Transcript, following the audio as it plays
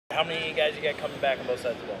How many guys you got coming back on both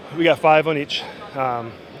sides of the ball? We got 5 on each.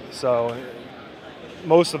 So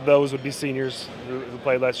most of those would be seniors who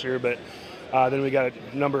played last year, but then we got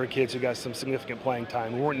a number of kids who got some significant playing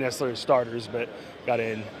time. We weren't necessarily starters, but got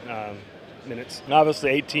in minutes. And obviously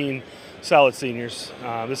 18 solid seniors.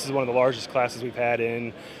 This is one of the largest classes we've had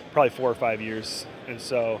in probably 4 or 5 years. And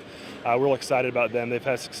so we're real excited about them. They've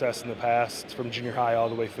had success in the past from junior high all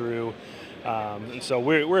the way through. And so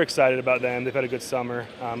we're excited about them. They've had a good summer.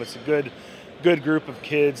 It's a good group of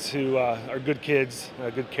kids who are good kids,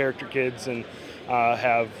 good character kids, and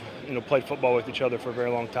have played football with each other for a very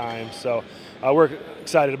long time. So we're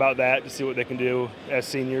excited about that, to see what they can do as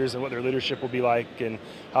seniors and what their leadership will be like and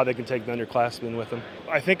how they can take the underclassmen with them.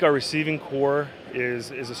 I think our receiving core is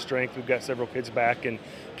a strength. We've got several kids back, and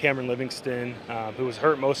Cameron Livingston, who was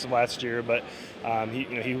hurt most of last year, but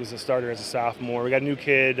he was a starter as a sophomore. We got a new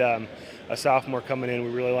kid, a sophomore coming in we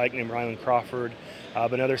really like, named Rylan Crawford.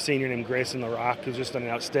 But another senior named Grayson LaRock, who's just done an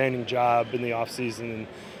outstanding job in the offseason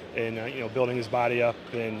and building his body up,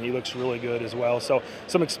 and he looks really good as well. So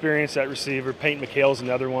some experience at receiver. Peyton McHale's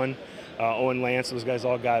another one. Owen Lance, those guys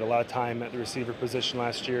all got a lot of time at the receiver position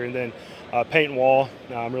last year. And then Peyton Wall,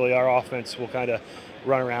 really our offense will kind of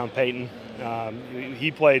run around Peyton.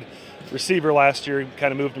 He played receiver last year,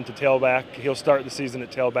 kind of moved him to tailback. He'll start the season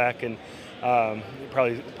at tailback and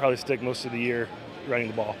probably stick most of the year running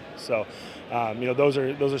the ball. So those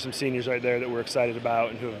are some seniors right there that we're excited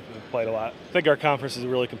about and who have played a lot. I think our conference is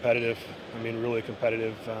really competitive. Really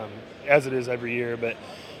competitive, as it is every year. But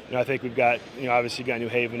I think we've got obviously got New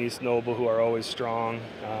Haven, East Noble, who are always strong,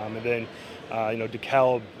 and then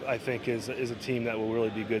DeKalb, I think is a team that will really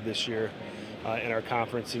be good this year in our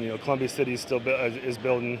conference. And Columbia City is still is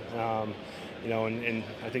building. And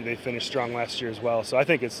I think they finished strong last year as well. So I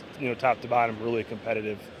think it's top to bottom really a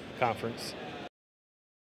competitive conference.